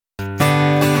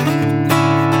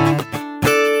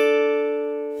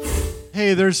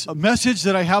Okay, there's a message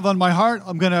that I have on my heart.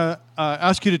 I'm going to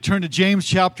ask you to turn to James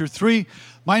chapter 3.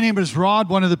 My name is Rod,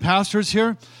 one of the pastors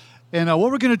here. And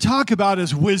what we're going to talk about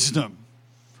is wisdom.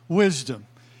 Wisdom.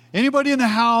 Anybody in the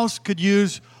house could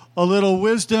use a little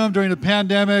wisdom during the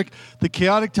pandemic, the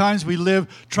chaotic times we live,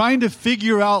 trying to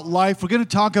figure out life. We're going to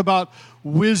talk about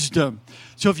wisdom.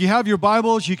 So if you have your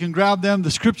Bibles, you can grab them.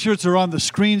 The scriptures are on the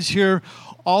screens here.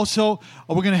 Also,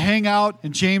 we're going to hang out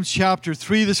in James chapter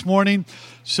 3 this morning.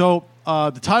 So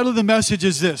the title of the message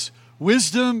is this: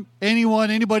 Wisdom.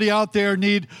 Anybody out there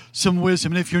need some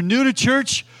wisdom? And if you're new to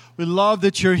church, we love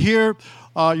that you're here.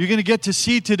 You're going to get to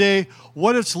see today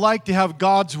what it's like to have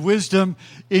God's wisdom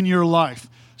in your life.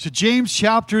 So James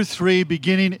chapter 3,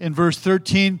 beginning in verse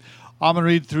 13, I'm going to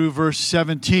read through verse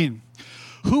 17.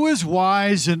 Who is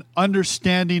wise and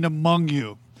understanding among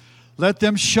you? Let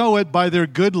them show it by their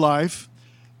good life,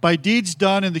 by deeds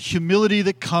done in the humility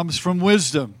that comes from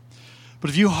wisdom. But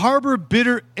if you harbor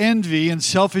bitter envy and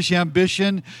selfish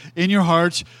ambition in your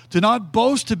hearts, do not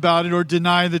boast about it or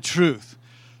deny the truth.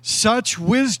 Such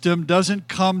wisdom doesn't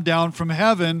come down from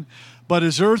heaven, but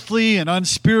is earthly and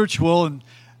unspiritual and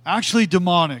actually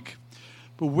demonic.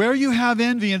 But where you have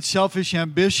envy and selfish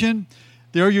ambition,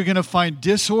 there you're going to find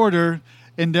disorder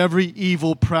and every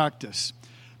evil practice.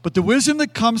 But the wisdom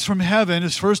that comes from heaven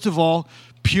is first of all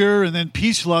pure, and then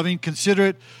peace-loving,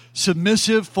 considerate,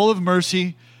 submissive, full of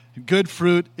mercy, good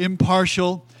fruit,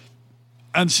 impartial,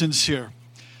 and sincere.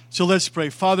 So let's pray.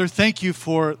 Father, thank you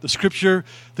for the scripture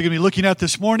that we're going to be looking at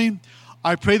this morning.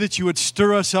 I pray that you would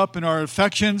stir us up in our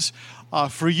affections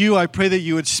for you. I pray that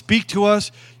you would speak to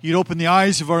us. You'd open the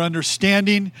eyes of our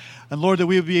understanding. And Lord, that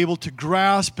we would be able to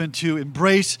grasp and to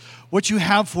embrace what you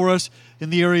have for us in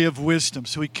the area of wisdom.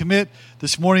 So we commit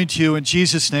this morning to you in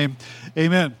Jesus' name.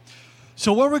 Amen.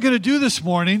 So what we're going to do this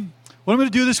morning, is I'm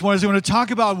going to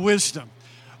talk about wisdom.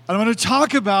 And I'm going to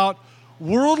talk about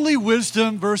worldly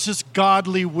wisdom versus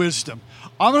godly wisdom.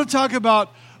 I'm going to talk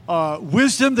about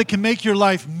wisdom that can make your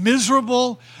life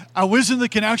miserable, a wisdom that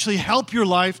can actually help your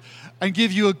life and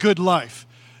give you a good life.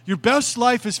 Your best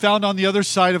life is found on the other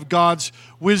side of God's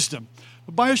wisdom.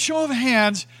 But by a show of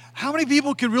hands, how many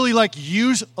people can really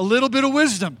use a little bit of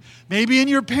wisdom? Maybe in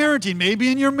your parenting, maybe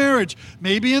in your marriage,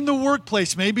 maybe in the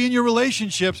workplace, maybe in your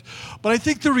relationships. But I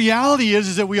think the reality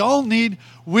is that we all need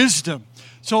wisdom.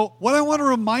 So what I want to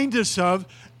remind us of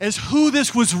is who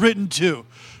this was written to.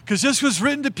 Because this was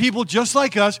written to people just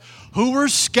like us who were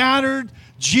scattered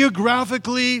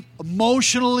geographically,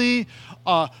 emotionally,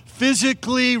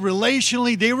 physically,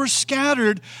 relationally. They were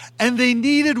scattered, and they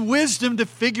needed wisdom to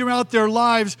figure out their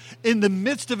lives in the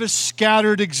midst of a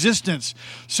scattered existence.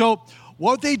 So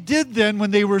what they did then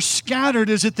when they were scattered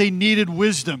is that they needed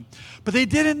wisdom. But they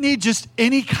didn't need just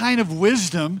any kind of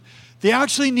wisdom. They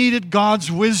actually needed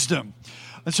God's wisdom.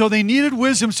 And so they needed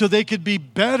wisdom so they could be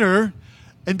better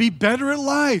and be better at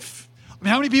life. I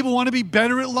mean, how many people want to be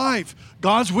better at life?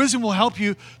 God's wisdom will help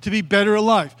you to be better at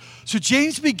life. So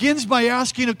James begins by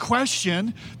asking a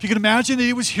question. If you can imagine that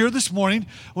he was here this morning,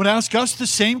 would ask us the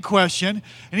same question.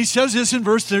 And he says this in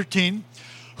verse 13.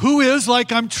 Who is,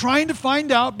 I'm trying to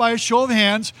find out by a show of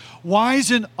hands,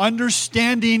 wise and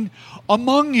understanding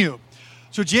among you?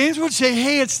 So James would say,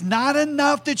 hey, it's not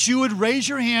enough that you would raise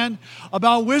your hand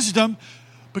about wisdom,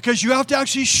 because you have to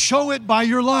actually show it by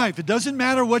your life. It doesn't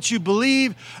matter what you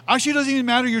believe. Actually, it doesn't even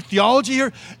matter your theology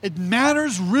here. It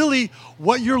matters really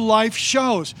what your life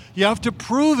shows. You have to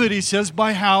prove it, he says,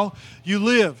 by how you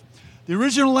live. The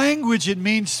original language, it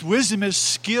means wisdom is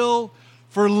skill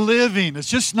for living. It's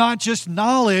just not just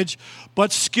knowledge,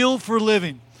 but skill for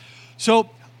living. So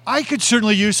I could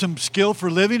certainly use some skill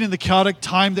for living in the chaotic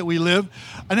time that we live.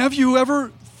 And have you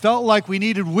ever felt like we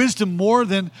needed wisdom more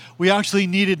than we actually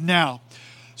needed now?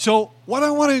 So what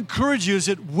I want to encourage you is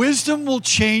that wisdom will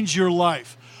change your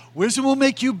life. Wisdom will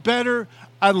make you better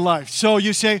at life. So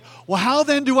you say, well, how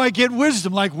then do I get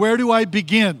wisdom? Where do I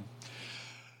begin?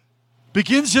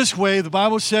 Begins this way. The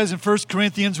Bible says in 1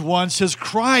 Corinthians 1, says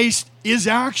Christ is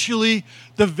actually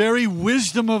the very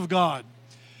wisdom of God.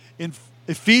 In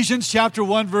Ephesians chapter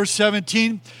 1, verse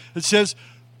 17, it says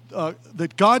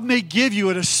that God may give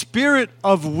you a spirit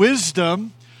of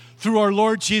wisdom through our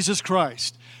Lord Jesus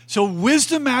Christ. So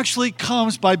wisdom actually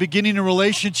comes by beginning a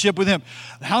relationship with Him.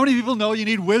 How many people know you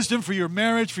need wisdom for your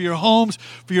marriage, for your homes,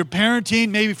 for your parenting,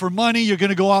 maybe for money? You're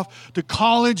going to go off to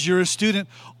college, you're a student.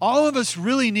 All of us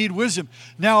really need wisdom.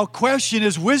 Now, a question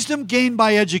is wisdom gained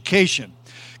by education?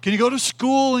 Can you go to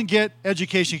school and get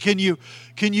education? Can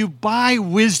you buy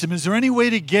wisdom? Is there any way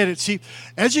to get it? See,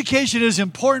 education is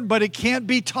important, but it can't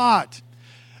be taught.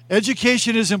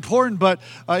 Education is important, but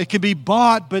it can be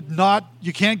bought, but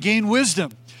you can't gain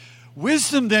wisdom.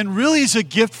 Wisdom then really is a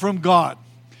gift from God.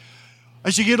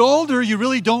 As you get older, you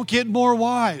really don't get more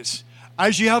wise.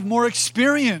 As you have more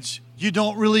experience, you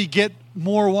don't really get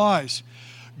more wise.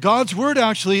 God's word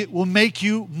actually will make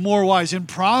you more wise. In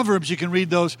Proverbs, you can read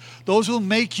those. Those will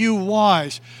make you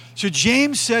wise. So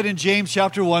James said in James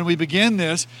chapter 1, we begin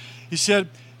this, he said,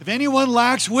 if anyone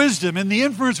lacks wisdom, and the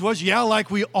inference was, yeah,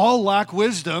 like we all lack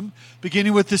wisdom,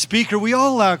 beginning with the speaker, we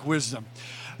all lack wisdom.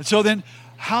 And so then,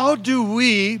 how do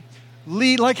we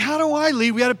lead? Like, how do I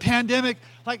lead? We had a pandemic.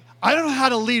 Like, I don't know how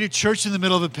to lead a church in the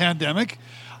middle of a pandemic.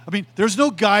 I mean, there's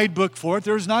no guidebook for it.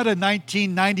 There's not a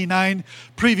 1999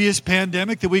 previous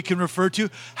pandemic that we can refer to.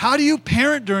 How do you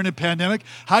parent during a pandemic?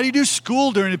 How do you do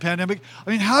school during a pandemic? I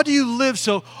mean, how do you live?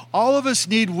 So all of us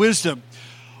need wisdom.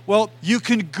 Well, you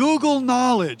can Google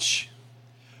knowledge,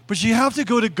 but you have to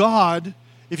go to God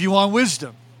if you want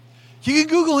wisdom. You can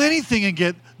Google anything and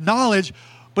get knowledge,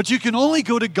 but you can only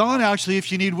go to God actually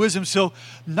if you need wisdom. So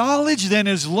knowledge then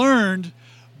is learned,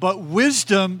 but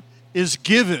wisdom is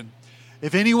given.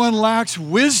 If anyone lacks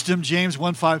wisdom, James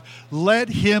 1:5,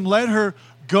 let her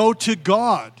go to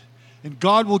God, and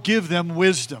God will give them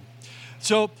wisdom.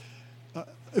 So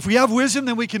if we have wisdom,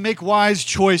 then we can make wise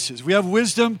choices. If we have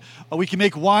wisdom, we can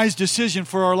make wise decisions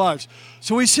for our lives.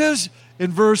 So he says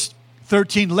in verse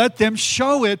 13, let them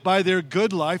show it by their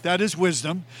good life, that is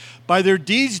wisdom, by their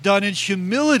deeds done in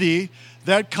humility,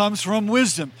 that comes from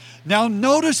wisdom. Now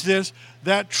notice this,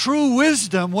 that true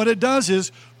wisdom, what it does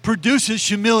is produces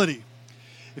humility.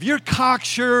 If you're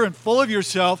cocksure and full of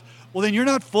yourself, well, then you're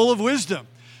not full of wisdom.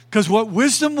 Because what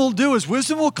wisdom will do is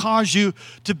wisdom will cause you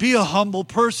to be a humble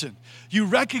person. You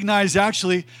recognize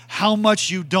actually how much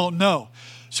you don't know.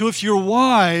 So if you're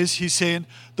wise, he's saying,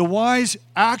 the wise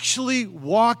actually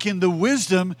walk in the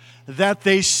wisdom that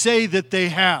they say that they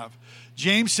have.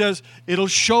 James says it'll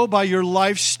show by your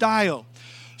lifestyle.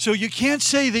 So you can't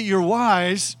say that you're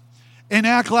wise and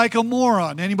act like a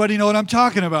moron. Anybody know what I'm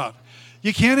talking about?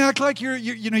 You can't act like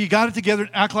you got it together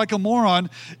and act like a moron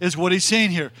is what he's saying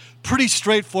here. Pretty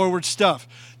straightforward stuff.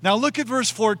 Now look at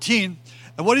verse 14.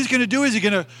 And what he's going to do is he's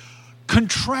going to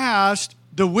contrast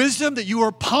the wisdom that you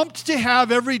are pumped to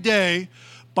have every day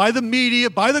by the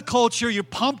media, by the culture. You're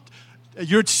pumped.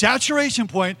 You're at saturation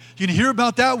point. You can hear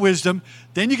about that wisdom.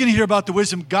 Then you're going to hear about the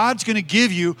wisdom God's going to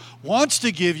give you, wants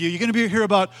to give you. You're going to hear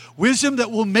about wisdom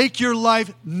that will make your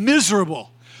life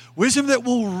miserable. Wisdom that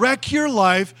will wreck your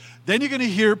life. Then you're going to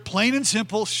hear plain and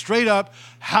simple, straight up,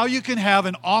 how you can have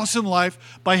an awesome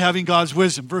life by having God's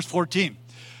wisdom. Verse 14.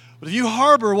 But if you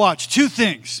harbor, watch, two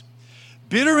things.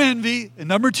 Bitter envy, and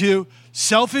number two,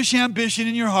 selfish ambition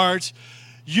in your hearts,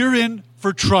 you're in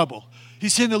for trouble.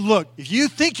 He's saying that, look, if you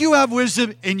think you have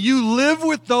wisdom and you live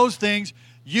with those things,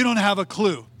 you don't have a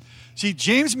clue. See,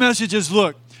 James' message is,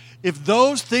 look, if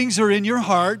those things are in your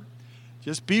heart,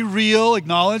 just be real,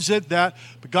 acknowledge that,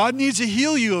 but God needs to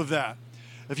heal you of that.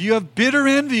 If you have bitter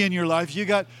envy in your life, you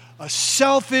got a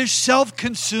selfish,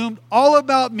 self-consumed, all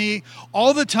about me,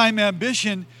 all the time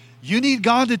ambition, you need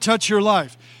God to touch your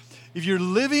life. If you're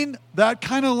living that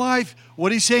kind of life,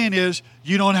 what he's saying is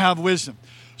you don't have wisdom.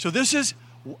 So this is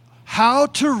how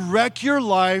to wreck your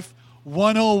life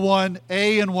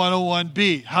 101A and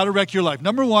 101B. How to wreck your life.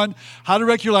 Number one, how to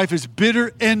wreck your life is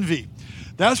bitter envy.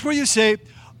 That's where you say,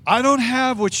 I don't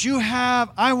have what you have.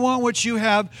 I want what you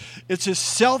have. It's a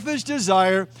selfish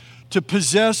desire to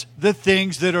possess the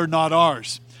things that are not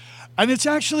ours. And it's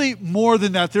actually more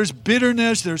than that. There's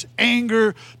bitterness, there's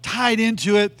anger tied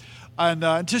into it.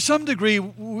 And to some degree,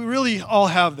 we really all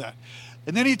have that.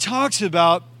 And then he talks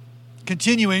about,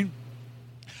 continuing,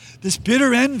 this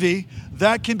bitter envy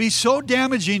that can be so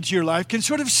damaging to your life, can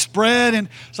sort of spread and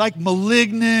it's like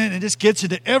malignant and just gets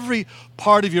into every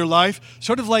part of your life,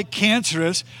 sort of like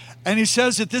cancerous. And he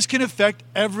says that this can affect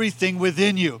everything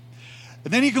within you.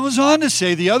 And then he goes on to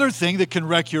say the other thing that can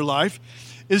wreck your life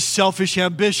is selfish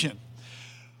ambition.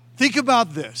 Think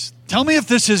about this. Tell me if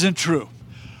this isn't true.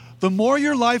 The more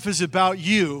your life is about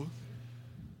you,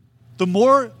 the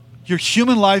more your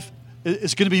human life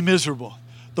is going to be miserable.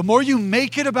 The more you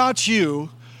make it about you,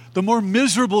 the more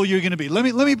miserable you're going to be. Let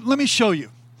me show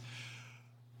you.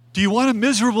 Do you want a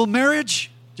miserable marriage?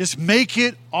 Just make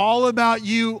it all about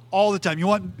you all the time. You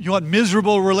want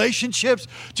miserable relationships?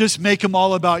 Just make them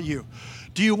all about you.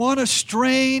 Do you want a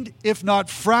strained, if not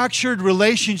fractured,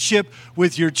 relationship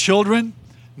with your children?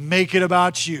 Make it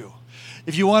about you.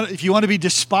 If you want to be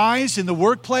despised in the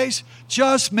workplace,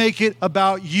 just make it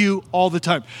about you all the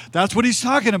time. That's what he's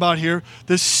talking about here,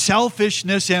 this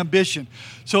selfishness ambition.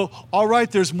 So, all right,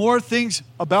 there's more things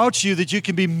about you that you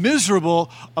can be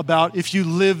miserable about if you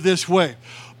live this way.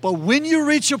 But when you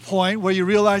reach a point where you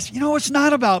realize, it's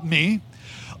not about me.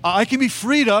 I can be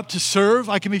freed up to serve.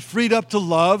 I can be freed up to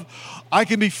love. I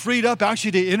can be freed up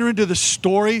actually to enter into the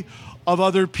story of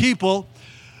other people.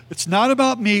 It's not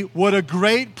about me. What a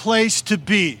great place to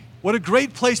be. What a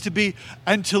great place to be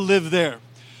and to live there.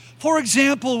 For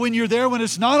example, when you're there, when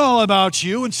it's not all about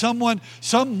you and some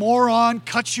moron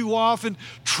cuts you off in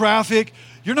traffic,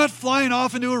 you're not flying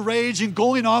off into a rage and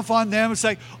going off on them. It's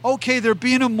like, okay, they're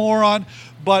being a moron,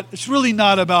 but it's really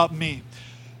not about me.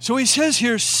 So he says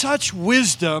here, such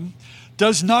wisdom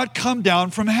does not come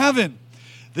down from heaven.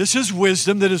 This is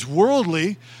wisdom that is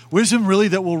worldly, wisdom really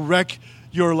that will wreck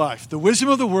your life. The wisdom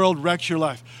of the world wrecks your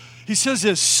life. He says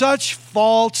this, such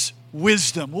false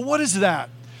wisdom. Well, what is that?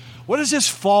 What is this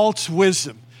false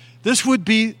wisdom? This would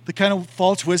be the kind of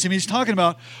false wisdom he's talking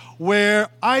about where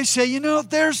I say,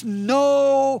 there's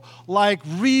no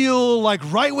real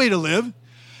right way to live.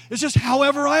 It's just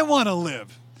however I want to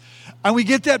live. And we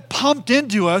get that pumped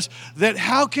into us that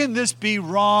how can this be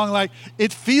wrong?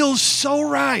 It feels so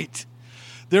right.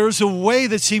 There is a way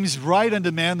that seems right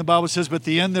unto man, the Bible says, but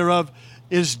the end thereof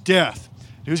is death.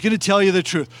 Who's going to tell you the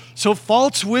truth? So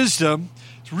false wisdom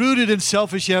is rooted in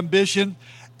selfish ambition,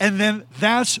 and then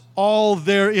that's all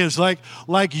there is. Like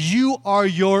you are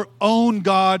your own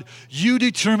God. You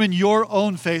determine your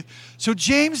own faith. So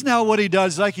James now what he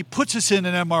does is he puts us in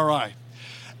an MRI.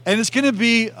 And it's going to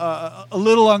be a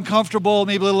little uncomfortable,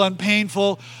 maybe a little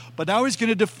unpainful, but now he's going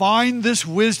to define this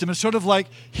wisdom. It's sort of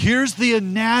here's the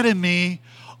anatomy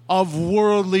of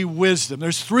worldly wisdom.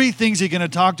 There's three things he's going to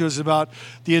talk to us about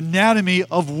the anatomy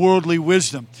of worldly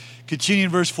wisdom. Continuing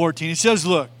in verse 14, he says,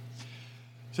 look,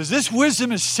 this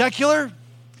wisdom is secular,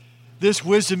 this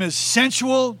wisdom is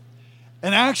sensual,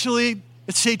 and actually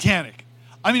it's satanic.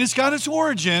 It's got its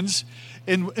origins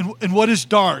in what is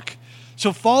dark.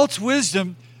 So false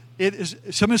wisdom, it is,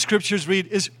 some of the scriptures read,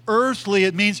 is earthly.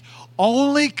 It means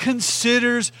only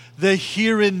considers the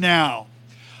here and now.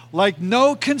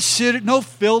 No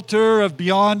filter of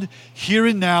beyond here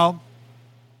and now.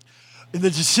 In the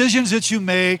decisions that you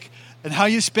make and how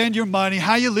you spend your money,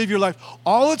 how you live your life,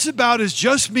 all it's about is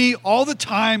just me all the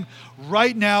time,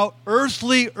 right now,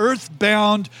 earthly,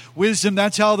 earthbound wisdom.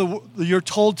 That's how you're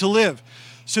told to live.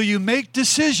 So you make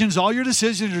decisions, all your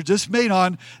decisions are just made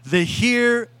on the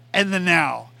here and the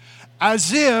now.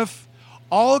 As if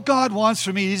all God wants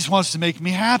from me, he just wants to make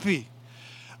me happy.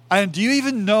 And do you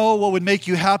even know what would make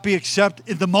you happy except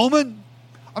in the moment?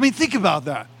 Think about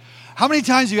that. How many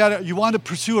times you want to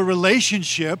pursue a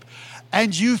relationship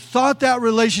and you thought that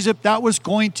relationship, that was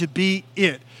going to be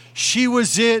it. She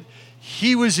was it,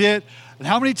 he was it. And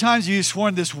how many times have you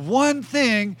sworn this one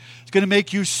thing is going to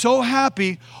make you so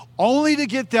happy only to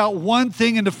get that one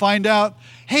thing and to find out,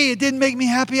 hey, it didn't make me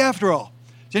happy after all.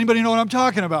 Does anybody know what I'm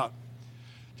talking about?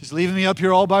 Just leaving me up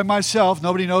here all by myself.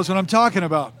 Nobody knows what I'm talking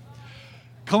about.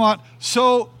 Come on.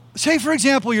 So say, for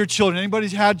example, your children.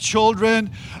 Anybody's had children?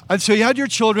 And so you had your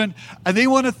children, and they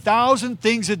want 1,000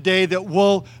 things a day that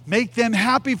will make them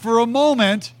happy for a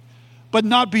moment, but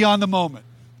not beyond the moment.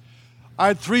 I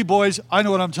had 3 boys. I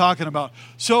know what I'm talking about.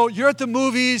 So you're at the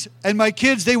movies, and my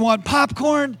kids, they want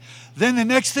popcorn. Then the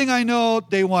next thing I know,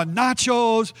 they want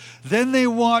nachos. Then they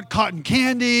want cotton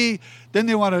candy. Then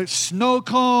they want a snow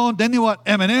cone. Then they want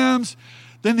M&Ms.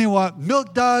 Then they want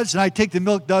Milk Duds, and I take the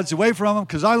Milk Duds away from them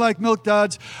because I like Milk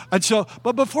Duds. And so,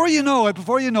 but before you know it,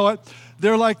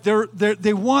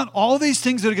 they want all these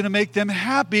things that are going to make them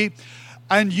happy.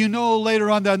 And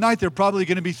later on that night, they're probably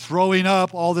going to be throwing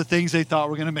up all the things they thought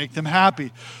were going to make them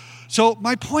happy. So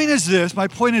my point is this,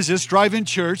 drive-in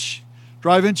church.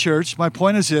 My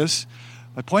point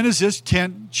is this,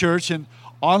 tent church and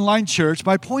online church.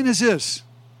 My point is this.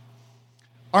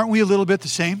 Aren't we a little bit the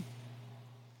same?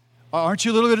 Aren't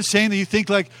you a little bit the same that you think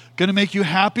going to make you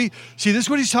happy? See, this is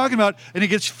what he's talking about. And it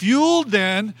gets fueled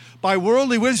then by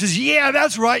worldly wisdom. Says, yeah,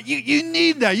 that's right. You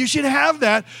need that. You should have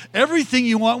that. Everything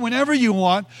you want, whenever you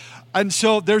want. And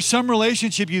so there's some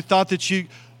relationship you thought that you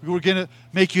were going to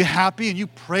make you happy, and you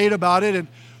prayed about it, and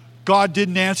God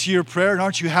didn't answer your prayer. And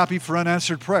aren't you happy for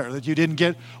unanswered prayer, that you didn't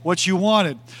get what you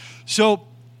wanted? So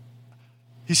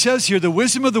he says here, the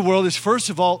wisdom of the world is first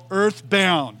of all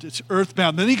earthbound. It's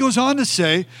earthbound. Then he goes on to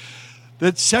say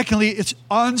that secondly, it's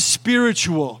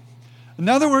unspiritual. In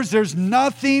other words, there's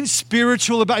nothing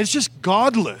spiritual about it. It's just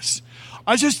godless.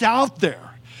 It's just out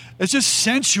there. It's just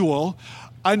sensual.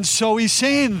 And so he's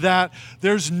saying that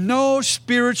there's no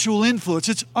spiritual influence.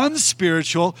 It's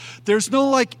unspiritual. There's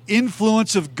no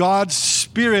influence of God's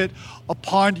Spirit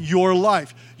upon your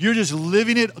life. You're just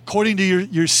living it according to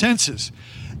your senses.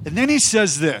 And then he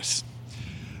says this.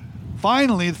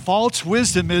 Finally, false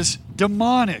wisdom is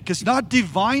demonic. It's not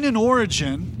divine in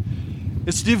origin.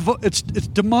 It's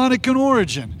demonic in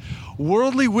origin.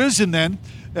 Worldly wisdom then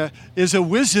is a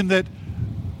wisdom that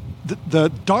the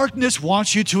darkness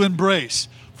wants you to embrace.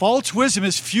 False wisdom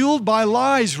is fueled by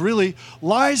lies, really.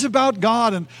 Lies about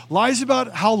God and lies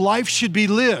about how life should be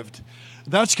lived.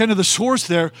 That's kind of the source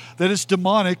there, that it's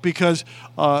demonic, because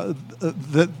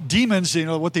the demons,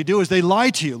 what they do is they lie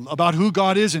to you about who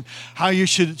God is and how you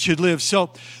should live.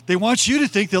 So they want you to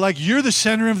think that like you're the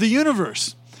center of the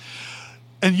universe.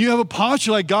 And you have a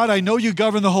posture like, God, I know you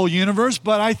govern the whole universe,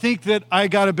 but I think that I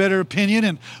got a better opinion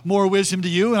and more wisdom to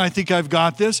you, and I think I've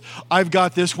got this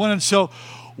one. And so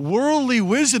worldly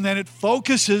wisdom, then, it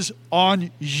focuses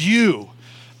on you.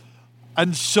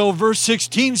 And so verse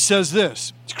 16 says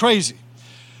this. It's crazy.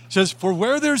 It says, for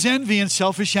where there's envy and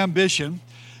selfish ambition,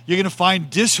 you're going to find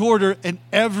disorder and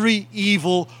every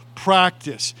evil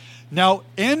practice. Now,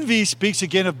 envy speaks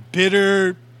again of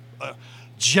bitter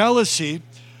jealousy,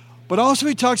 but also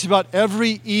he talks about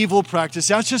every evil practice.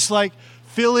 That's just like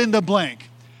fill in the blank.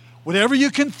 Whatever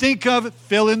you can think of,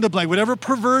 fill in the blank. Whatever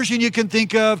perversion you can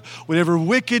think of, whatever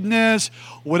wickedness,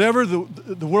 whatever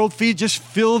the world feeds, just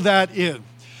fill that in.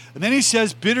 And then he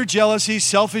says bitter jealousy,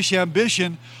 selfish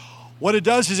ambition. What it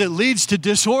does is it leads to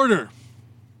disorder.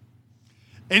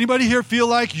 Anybody here feel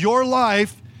like your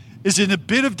life is in a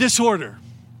bit of disorder?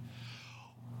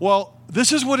 Well,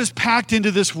 this is what is packed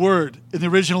into this word in the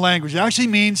original language. It actually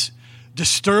means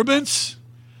disturbance,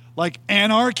 like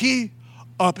anarchy,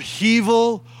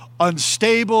 upheaval,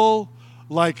 unstable,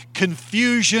 like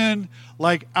confusion,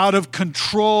 like out of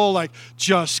control, like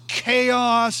just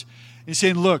chaos. He's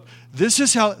saying, look, this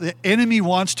is how the enemy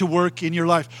wants to work in your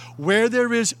life. Where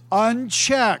there is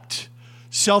unchecked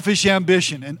selfish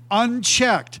ambition and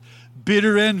unchecked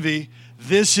bitter envy,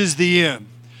 this is the end.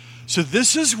 So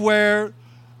this is where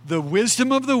the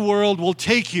wisdom of the world will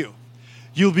take you.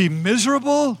 You'll be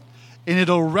miserable and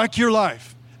it'll wreck your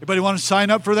life. Everybody want to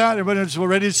sign up for that? Everybody is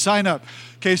ready to sign up.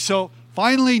 Okay, so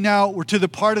finally now we're to the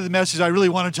part of the message I really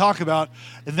want to talk about,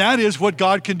 and that is what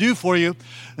God can do for you,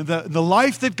 and the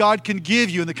life that God can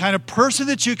give you, and the kind of person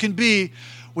that you can be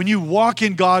when you walk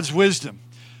in God's wisdom.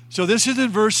 So this is in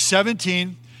verse 17.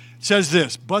 It says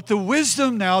this, but the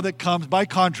wisdom now that comes by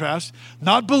contrast,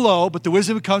 not below, but the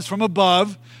wisdom that comes from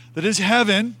above, that is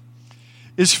heaven,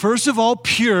 is first of all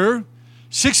pure,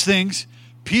 6 things,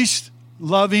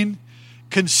 peace-loving,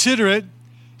 considerate,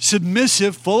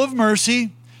 submissive, full of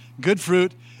mercy, good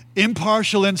fruit,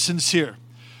 impartial and sincere.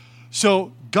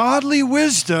 So godly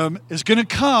wisdom is going to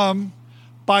come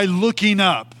by looking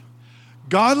up.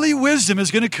 Godly wisdom is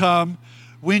going to come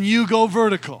when you go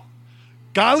vertical.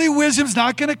 Godly wisdom is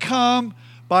not going to come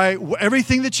by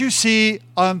everything that you see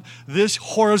on this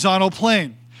horizontal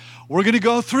plane. We're going to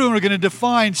go through and we're going to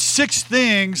define 6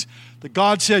 things that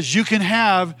God says you can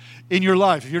have in your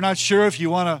life. If you're not sure if you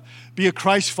want to be a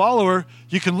Christ follower,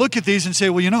 you can look at these and say,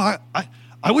 well,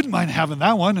 I wouldn't mind having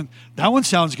that one, and that one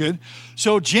sounds good.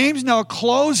 So James now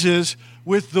closes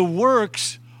with the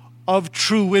works of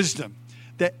true wisdom,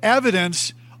 the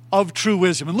evidence of true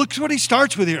wisdom. And look what he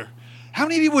starts with here. How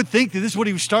many of you would think that this is what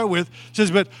he would start with? It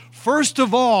says, but first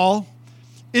of all,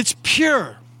 it's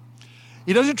pure.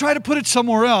 He doesn't try to put it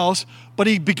somewhere else, but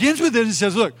he begins with it and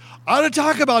says, look, I ought to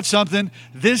talk about something.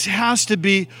 This has to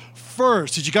be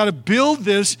first. You got to build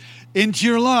this into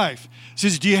your life. He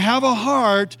says, do you have a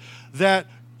heart that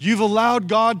you've allowed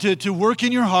God to work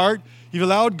in your heart? You've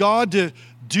allowed God to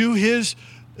do his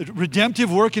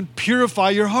redemptive work and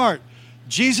purify your heart.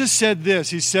 Jesus said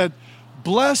this. He said,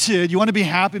 blessed, you want to be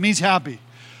happy? It means happy.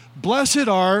 Blessed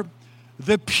are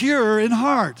the pure in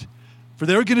heart, for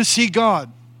they're going to see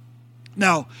God.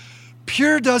 Now,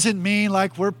 pure doesn't mean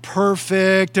like we're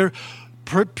perfect, or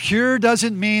pure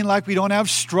doesn't mean like we don't have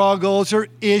struggles or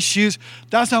issues.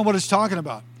 That's not what it's talking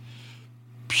about.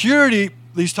 Purity,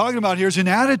 he's talking about here, is an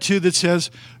attitude that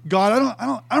says, God, I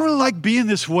don't really like being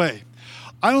this way.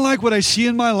 I don't like what I see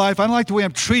in my life. I don't like the way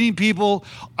I'm treating people.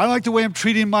 I don't like the way I'm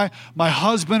treating my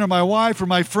husband or my wife or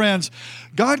my friends.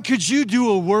 God, could you do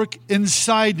a work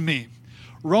inside me?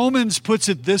 Romans puts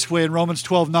it this way in Romans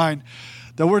 12:9,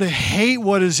 that we're to hate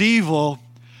what is evil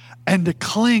and to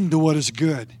cling to what is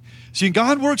good. See,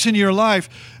 God works in your life.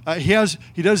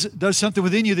 He does something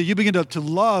within you that you begin to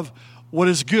love what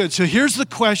is good. So here's the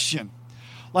question.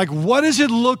 Like, what does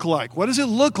it look like? What does it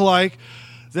look like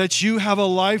that you have a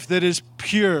life that is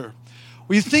pure?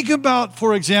 Well, you think about,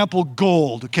 for example,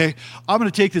 gold, okay? I'm going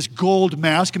to take this gold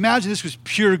mask. Imagine this was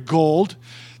pure gold,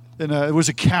 and it was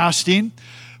a casting.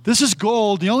 This is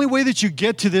gold. The only way that you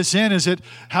get to this end is it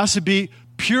has to be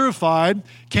purified,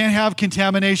 can't have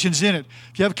contaminations in it.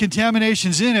 If you have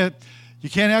contaminations in it, you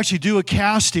can't actually do a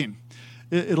casting.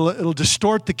 It'll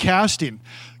distort the casting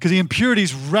because the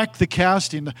impurities wreck the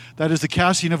casting. That is the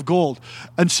casting of gold.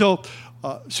 And so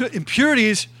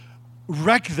impurities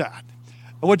wreck that.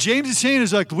 And what James is saying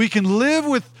is like we can live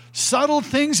with subtle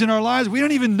things in our lives. We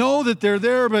don't even know that they're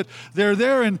there, but they're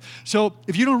there. And so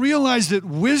if you don't realize that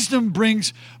wisdom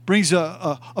brings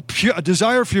a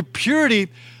desire for purity,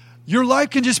 your life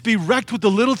can just be wrecked with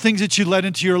the little things that you let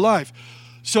into your life.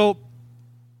 So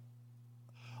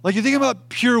like you think about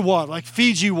pure water, like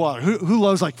Fiji water. Who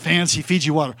loves like fancy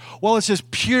Fiji water? Well, it says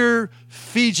pure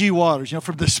Fiji waters,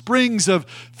 from the springs of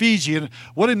Fiji. And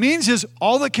what it means is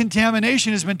all the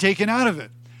contamination has been taken out of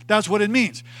it. That's what it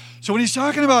means. So when he's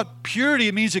talking about purity,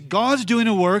 it means that God's doing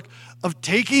a work of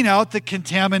taking out the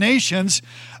contaminations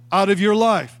out of your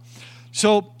life.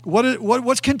 So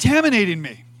what's contaminating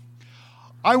me?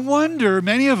 I wonder,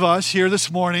 many of us here this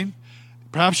morning,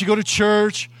 perhaps you go to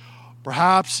church,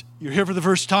 perhaps you're here for the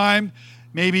first time,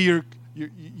 maybe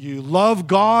you love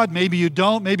God, maybe you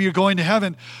don't, maybe you're going to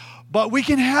heaven, but we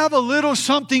can have a little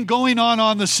something going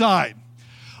on the side.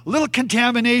 A little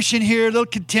contamination here, a little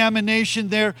contamination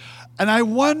there. And I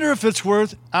wonder if it's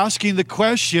worth asking the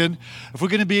question, if we're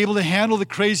going to be able to handle the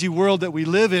crazy world that we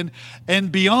live in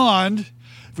and beyond,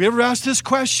 if we ever ask this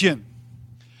question,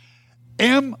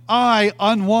 am I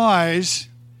unwise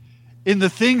in the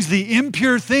things, the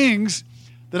impure things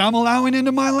that I'm allowing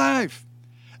into my life?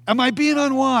 Am I being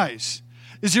unwise?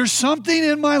 Is there something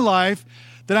in my life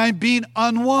that I'm being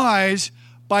unwise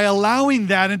by allowing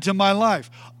that into my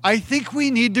life? I think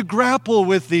we need to grapple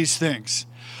with these things.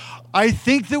 I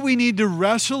think that we need to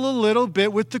wrestle a little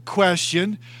bit with the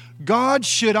question, God,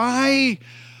 should I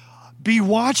be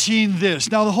watching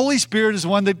this? Now, the Holy Spirit is the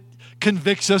one that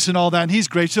convicts us and all that, and he's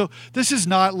great. So this is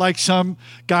not like some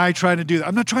guy trying to do that.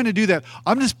 I'm not trying to do that.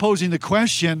 I'm just posing the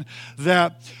question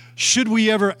that should we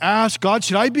ever ask, God,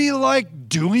 should I be like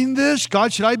doing this?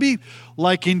 God, should I be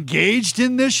like engaged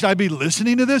in this? Should I be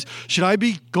listening to this? Should I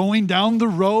be going down the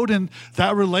road in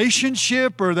that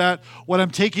relationship or that what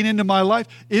I'm taking into my life?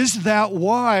 Is that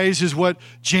wise is what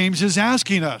James is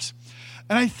asking us.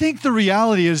 And I think the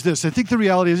reality is this.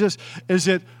 Is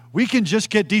that we can just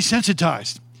get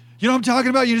desensitized. You know what I'm talking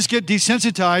about? You just get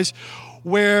desensitized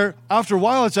where after a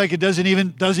while it's like it doesn't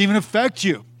even affect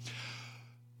you.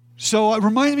 So it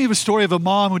reminded me of a story of a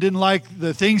mom who didn't like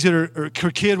the things that her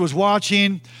kid was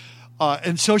watching.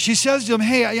 And so she says to him,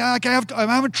 hey, I'm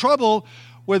having trouble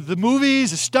with the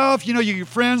movies, the stuff, your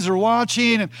friends are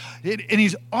watching. And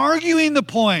he's arguing the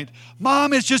point.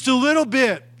 Mom, it's just a little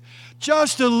bit.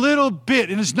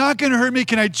 And it's not going to hurt me.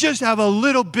 Can I just have a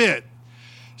little bit?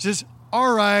 She says,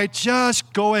 all right,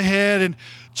 just go ahead and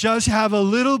just have a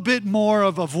little bit more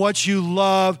of what you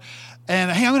love.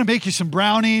 And hey, I'm going to make you some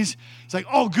brownies. It's like,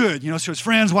 oh, good. So his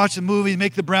friends watch the movie,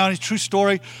 make the brownies, true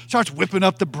story, starts whipping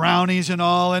up the brownies and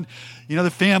all. And, the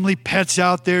family pet's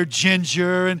out there,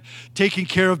 Ginger, and taking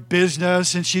care of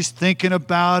business. And she's thinking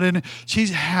about it. And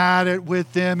she's had it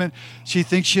with them. And she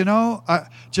thinks,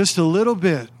 just a little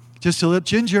bit,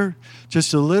 Ginger,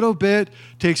 just a little bit,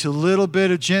 takes a little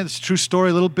bit of Ginger, it's a true story,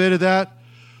 a little bit of that,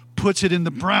 puts it in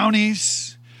the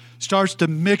brownies, starts to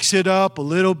mix it up a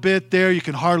little bit there. You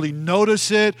can hardly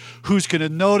notice it. Who's going to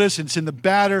notice? And it's in the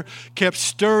batter. Kept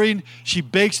stirring. She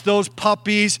bakes those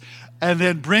puppies and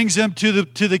then brings them to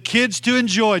the kids to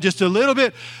enjoy just a little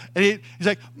bit. And he's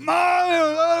like,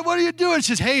 Mom, what are you doing?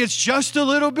 She says, hey, it's just a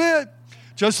little bit.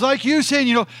 Just like you saying,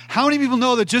 how many people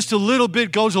know that just a little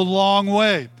bit goes a long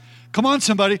way? Come on,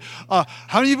 somebody. How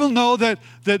many people know that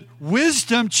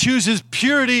wisdom chooses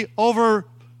purity over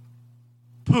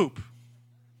poop?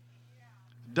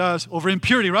 Does over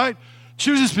impurity, right?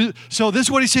 Chooses. So this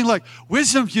is what he's saying. Like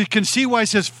wisdom, you can see why he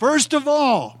says, first of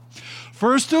all,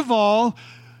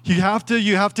 you have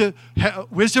to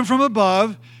wisdom from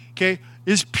above. Okay,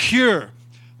 is pure.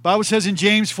 The Bible says in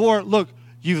James 4, look,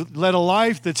 you led a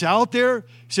life that's out there.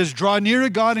 He says, draw near to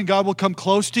God, and God will come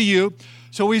close to you.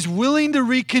 So he's willing to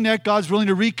reconnect. God's willing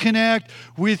to reconnect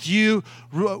with you,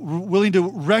 willing to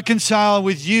reconcile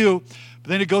with you. But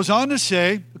then it goes on to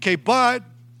say, okay, but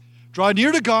draw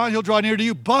near to God, he'll draw near to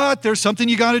you. But there's something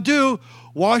you got to do.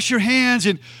 Wash your hands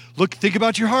and think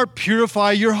about your heart.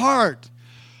 Purify your heart.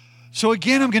 So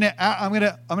again, I'm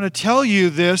gonna tell you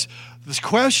this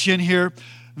question here,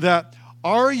 that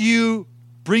are you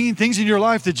bringing things in your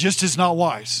life that just is not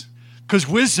wise? Because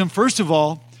wisdom, first of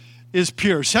all, is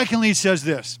pure. Secondly, it says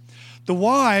this, the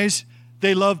wise,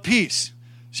 they love peace.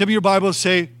 Some of your Bibles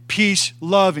say peace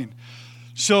loving.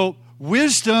 So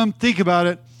wisdom, think about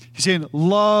it, he's saying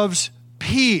loves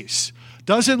peace,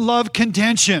 doesn't love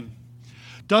contention,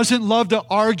 doesn't love to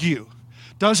argue,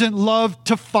 doesn't love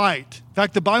to fight. In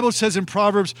fact, the Bible says in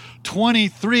Proverbs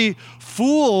 23,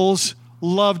 fools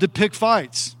love to pick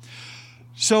fights.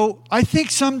 So I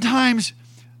think sometimes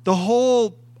the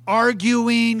whole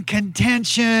arguing,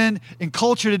 contention in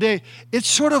culture today, it's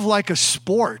sort of like a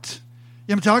sport.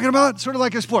 You know what I'm talking about? Sort of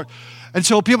like a sport. And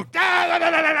so people,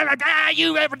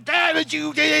 you ever damage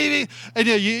you,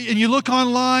 and you look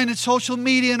online and social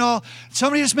media and all.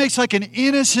 Somebody just makes like an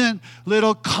innocent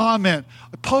little comment.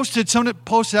 Someone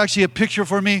posted actually a picture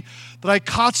for me that I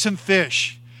caught some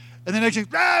fish. And then next thing,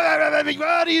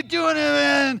 what are you doing,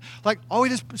 man? Like,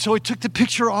 so we took the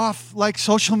picture off like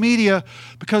social media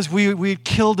because we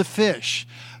killed a fish.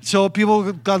 So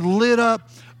people got lit up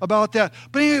about that.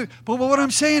 But anyway, but what I'm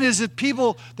saying is that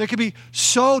people, they could be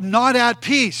so not at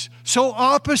peace, so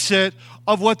opposite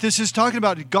of what this is talking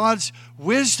about. God's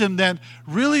wisdom then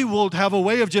really will have a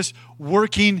way of just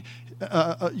working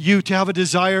you to have a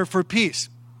desire for peace.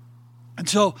 And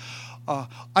so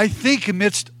I think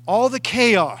amidst all the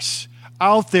chaos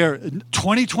out there in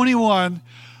 2021,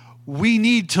 we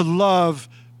need to love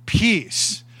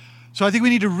peace. So I think we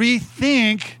need to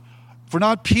rethink, if we're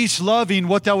not peace-loving,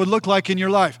 what that would look like in your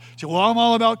life. So, well, I'm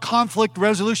all about conflict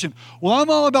resolution. Well, I'm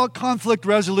all about conflict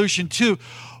resolution too,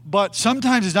 but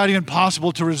sometimes it's not even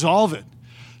possible to resolve it.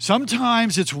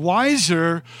 Sometimes it's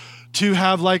wiser to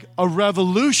have like a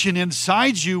revolution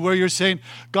inside you where you're saying,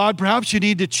 God, perhaps you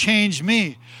need to change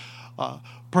me.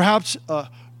 Perhaps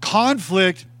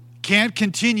conflict can't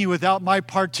continue without my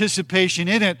participation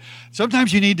in it.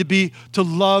 Sometimes you need to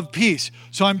love peace.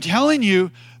 So I'm telling you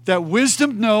that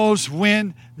wisdom knows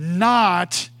when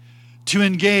not to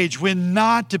engage, when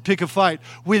not to pick a fight,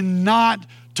 when not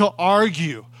to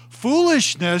argue.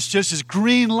 Foolishness just is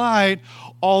green light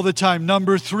all the time.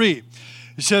 Number 3,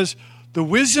 it says, the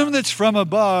wisdom that's from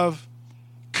above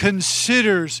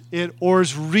considers it or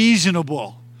is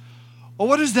reasonable. Well,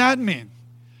 what does that mean?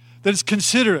 That it's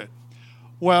considerate.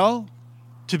 Well,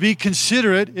 to be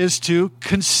considerate is to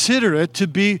consider it, to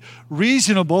be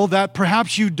reasonable, that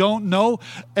perhaps you don't know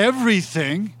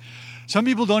everything. Some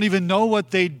people don't even know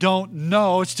what they don't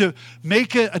know. It's to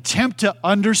make an attempt to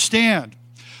understand.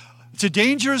 It's a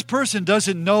dangerous person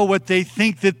doesn't know what they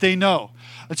think that they know.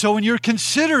 And so when you're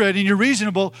considerate and you're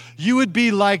reasonable, you would be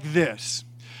like this.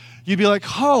 You'd be like,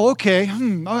 oh, okay,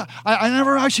 I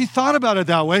never actually thought about it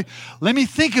that way. Let me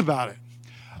think about it.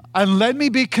 And let me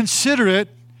be considerate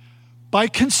by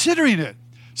considering it.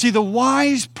 See, the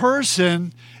wise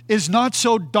person is not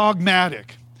so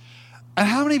dogmatic. And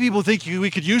how many people think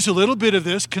we could use a little bit of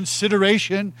this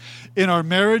consideration in our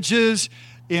marriages,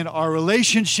 in our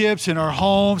relationships, in our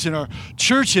homes, in our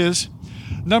churches?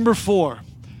 Number 4,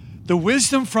 the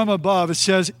wisdom from above, it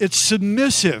says it's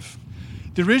submissive.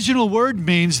 The original word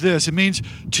means this. It means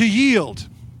to yield.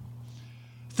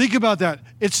 Think about that.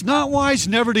 It's not wise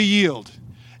never to yield.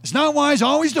 It's not wise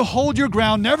always to hold your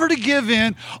ground, never to give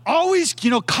in, always,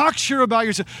 cocksure about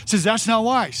yourself. It says that's not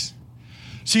wise.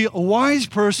 See, a wise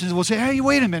person will say, hey,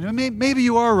 wait a minute, maybe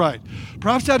you are right.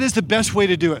 Perhaps that is the best way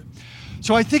to do it.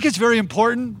 So I think it's very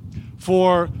important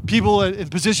for people in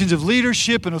positions of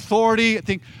leadership and authority. I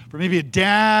think for maybe a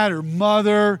dad or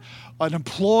mother, an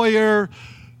employer,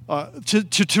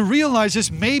 to realize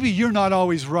this, maybe you're not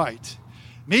always right.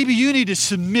 Maybe you need to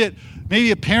submit, maybe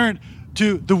a parent,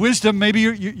 to the wisdom. Maybe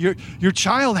your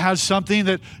child has something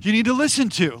that you need to listen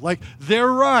to, like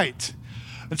they're right.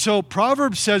 And so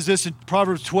Proverbs says this in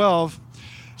Proverbs 12,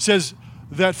 says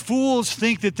that fools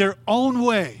think that their own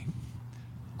way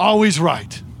always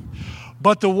right.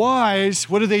 But the wise,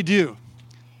 what do?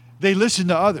 They listen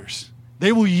to others.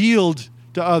 They will yield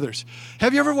to others.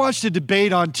 Have you ever watched a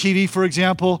debate on TV, for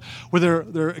example, where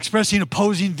they're expressing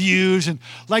opposing views and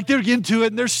like they're into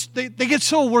it and they get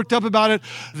so worked up about it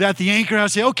that the anchor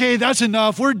has to say, okay, that's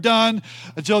enough, we're done,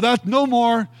 and so that's no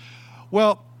more.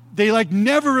 Well, they like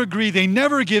never agree, they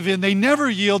never give in, they never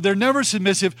yield, they're never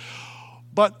submissive.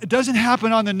 But it doesn't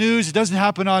happen on the news, it doesn't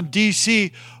happen on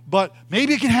DC, but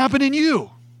maybe it can happen in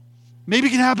you. Maybe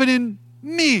it can happen in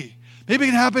me. Maybe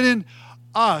it can happen in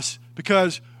us,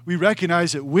 because we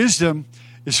recognize that wisdom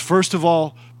is first of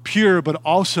all pure, but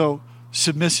also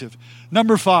submissive.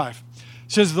 Number 5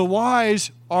 says the wise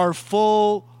are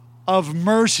full of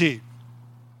mercy.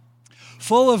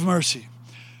 Full of mercy.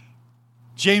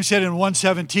 James said in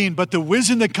 1:17, but the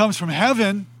wisdom that comes from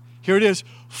heaven, here it is,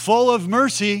 full of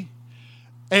mercy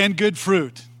and good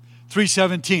fruit.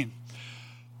 3:17.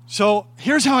 So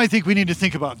here's how I think we need to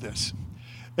think about this.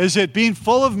 Is that being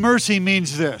full of mercy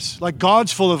means this, like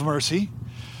God's full of mercy.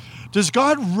 Does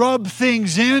God rub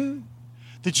things in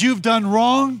that you've done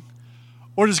wrong?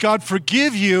 Or does God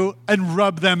forgive you and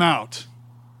rub them out?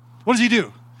 What does he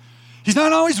do? He's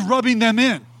not always rubbing them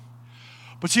in.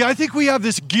 But see, I think we have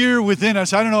this gear within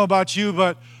us. I don't know about you,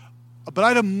 but I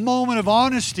had a moment of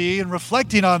honesty and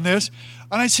reflecting on this.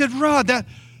 And I said, Rod,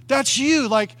 that's you.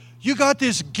 Like, you got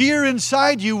this gear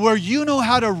inside you where you know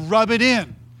how to rub it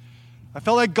in. I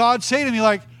felt like God saying to me,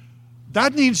 like,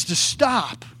 that needs to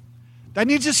stop. That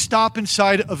needs to stop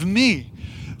inside of me.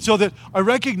 So that I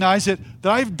recognize that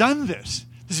I've done this.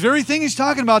 This very thing he's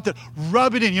talking about, that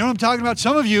rub it in. You know what I'm talking about?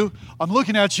 Some of you, I'm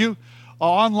looking at you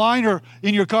online or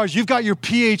in your cars, you've got your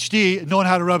PhD knowing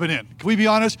how to rub it in. Can we be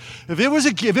honest? If it was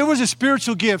a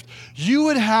spiritual gift, you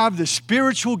would have the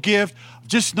spiritual gift of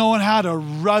just knowing how to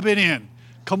rub it in.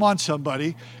 Come on,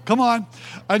 somebody. Come on.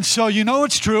 And so you know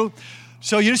it's true.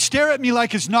 So you just stare at me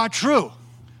like it's not true.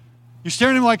 You're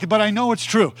staring at me like, but I know it's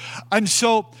true. And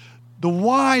so the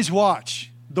wise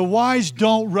watch. The wise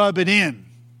don't rub it in.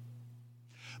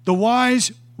 The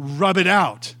wise rub it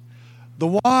out.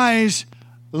 The wise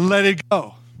let it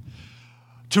go.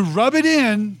 To rub it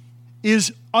in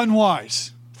is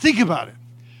unwise. Think about it.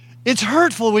 It's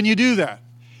hurtful when you do that.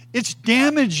 It's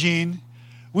damaging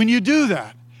when you do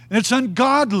that. And it's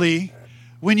ungodly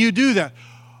when you do that.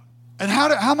 And how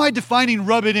am I defining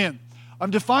rub it in?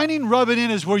 I'm defining rub it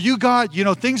in as where you got,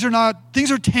 things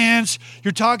are tense.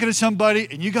 You're talking to somebody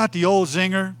and you got the old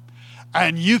zinger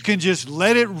and you can just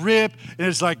let it rip. And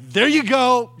it's like, there you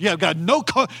go. You got no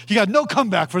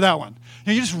comeback for that one.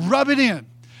 And you just rub it in.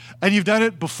 And you've done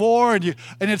it before, and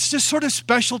it's just sort of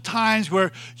special times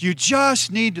where you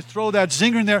just need to throw that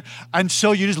zinger in there, and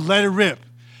so you just let it rip.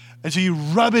 And so you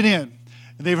rub it in.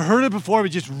 And they've heard it before, but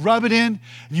just rub it in,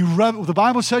 and you rub. The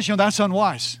Bible says, that's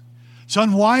unwise. It's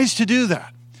unwise to do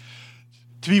that.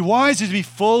 To be wise is to be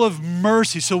full of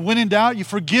mercy. So when in doubt, you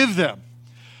forgive them.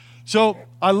 So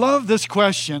I love this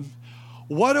question.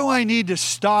 What do I need to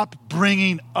stop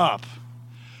bringing up?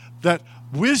 That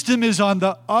wisdom is on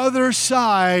the other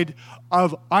side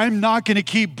of I'm not going to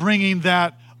keep bringing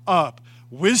that up.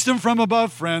 Wisdom from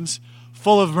above, friends,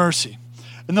 full of mercy.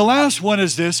 And the last one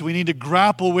is this we need to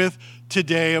grapple with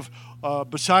today of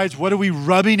besides what are we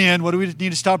rubbing in, what do we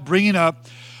need to stop bringing up,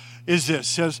 is this.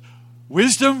 It says,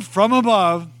 wisdom from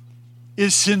above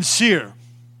is sincere.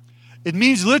 It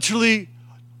means literally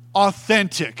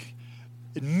authentic.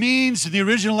 It means in the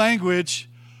original language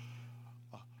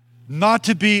not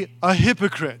to be a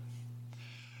hypocrite.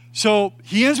 So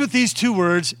he ends with these two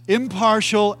words,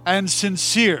 impartial and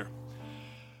sincere.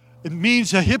 It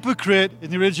means a hypocrite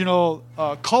in the original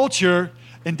culture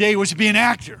and day was to be an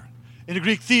actor in the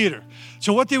Greek theater.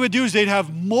 So what they would do is they'd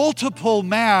have multiple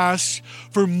masks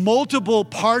for multiple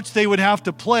parts they would have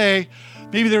to play.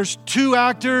 Maybe there's 2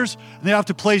 actors and they have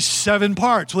to play 7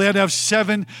 parts. Well, they had to have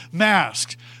 7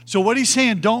 masks. So what he's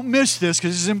saying, don't miss this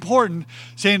because this is important,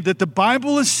 saying that the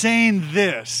Bible is saying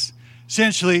this.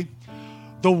 Essentially,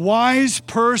 the wise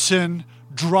person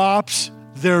drops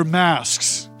their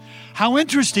masks. How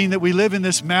interesting that we live in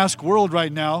this mask world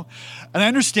right now. And I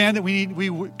understand that we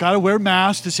got to wear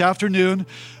masks this afternoon.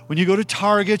 When you go to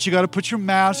Target, you got to put your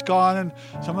mask on. And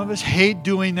some of us hate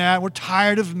doing that. We're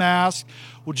tired of masks.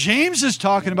 Well, James is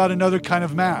talking about another kind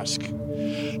of mask.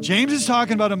 James is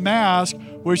talking about a mask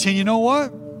where he's saying, you know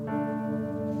what?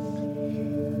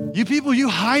 You people, you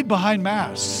hide behind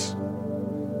masks.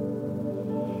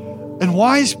 And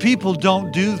wise people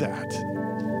don't do that.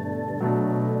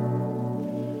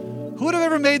 Who would have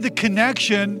ever made the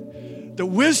connection that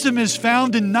wisdom is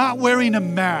found in not wearing a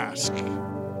mask?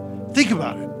 Think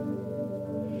about it.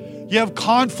 You have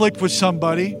conflict with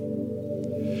somebody,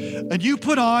 and you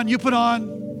put on the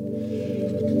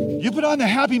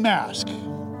happy mask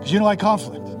because you don't like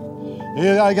conflict.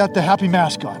 Yeah, I got the happy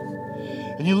mask on.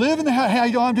 And you live in the, hey, how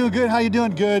you doing? I'm doing good. How you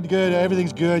doing? Good.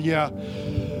 Everything's good. Yeah.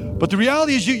 But the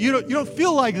reality is you don't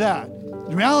feel like that.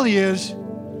 The reality is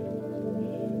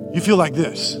you feel like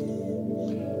this.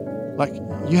 Like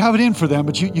you have it in for them,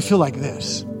 but you feel like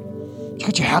this. You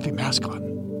got your happy mask on.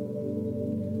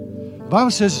 The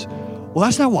Bible says, well,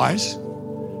 that's not wise.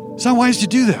 It's not wise to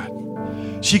do that.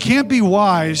 So you can't be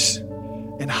wise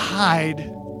and hide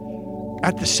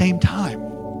at the same time.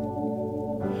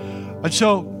 And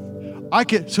so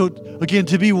again,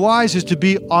 to be wise is to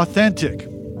be authentic.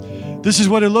 This is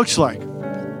what it looks like.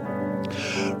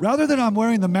 Rather than I'm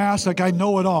wearing the mask like I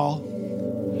know it all,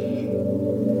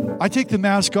 I take the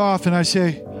mask off and I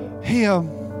say, hey,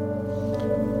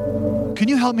 can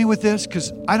you help me with this?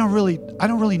 Because I don't really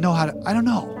know how to, I don't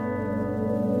know.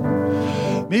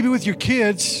 Maybe with your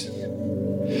kids,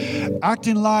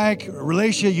 acting like a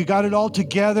relationship, you got it all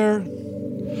together.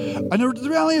 And the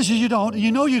reality is you don't, and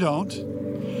you know you don't.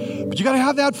 But you got to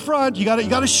have that front. You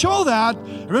got to show that.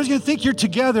 Everybody's going to think you're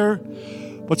together.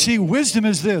 But see, wisdom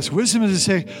is this. Wisdom is to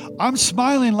say, I'm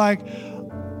smiling like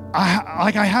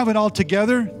I have it all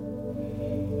together.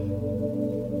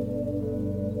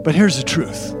 But here's the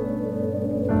truth.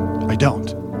 I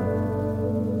don't.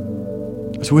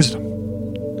 It's wisdom.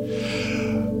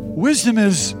 Wisdom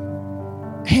is,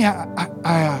 hey,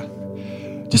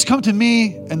 just come to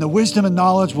me and the wisdom and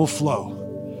knowledge will flow.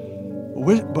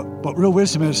 But real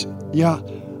wisdom is, yeah,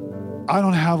 I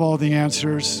don't have all the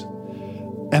answers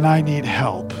and I need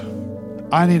help.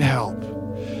 I need help.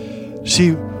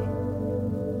 See,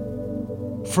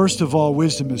 first of all,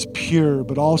 wisdom is pure,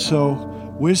 but also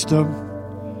wisdom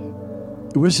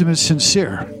is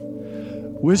sincere.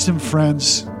 Wisdom,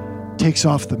 friends, takes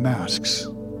off the masks.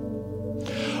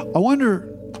 I wonder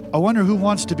who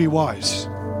wants to be wise.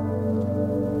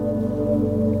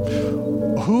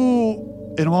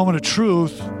 Who, in a moment of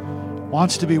truth,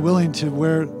 wants to be willing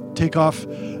to take off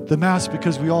the mask,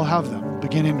 because we all have them,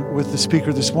 beginning with the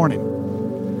speaker this morning.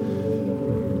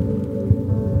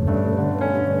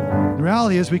 The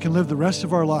reality is we can live the rest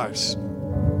of our lives,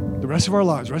 the rest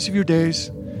of your days,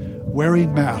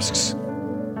 wearing masks.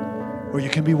 Or you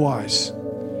can be wise.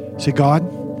 Say, God,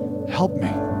 help me.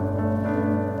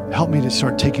 Help me to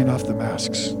start taking off the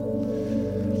masks.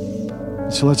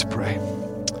 So let's pray.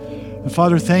 And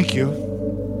Father, thank you.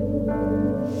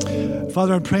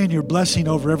 Father, I'm praying your blessing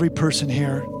over every person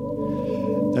here,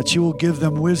 that you will give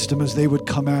them wisdom as they would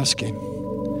come asking.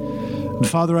 And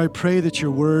Father, I pray that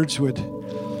your words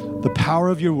the power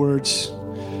of your words,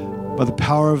 by the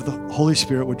power of the Holy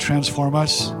Spirit, would transform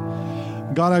us.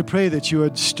 God, I pray that you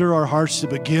would stir our hearts to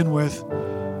begin with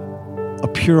a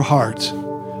pure heart.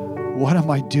 What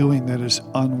am I doing that is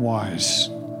unwise?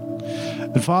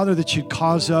 And Father, that you'd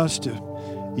cause us to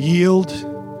yield,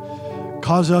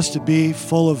 cause us to be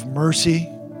full of mercy,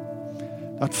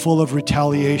 not full of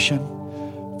retaliation.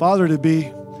 Father, to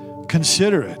be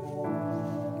considerate,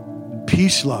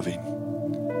 peace-loving,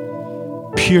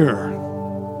 pure,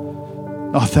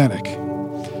 authentic.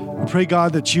 I pray,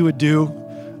 God, that you would do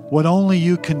what only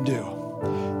you can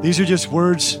do. These are just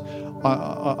words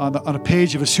on a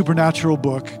page of a supernatural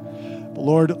book. But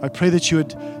Lord, I pray that you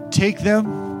would take them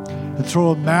and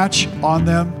throw a match on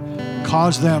them,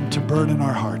 cause them to burn in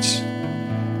our hearts.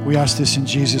 We ask this in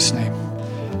Jesus' name.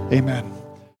 Amen.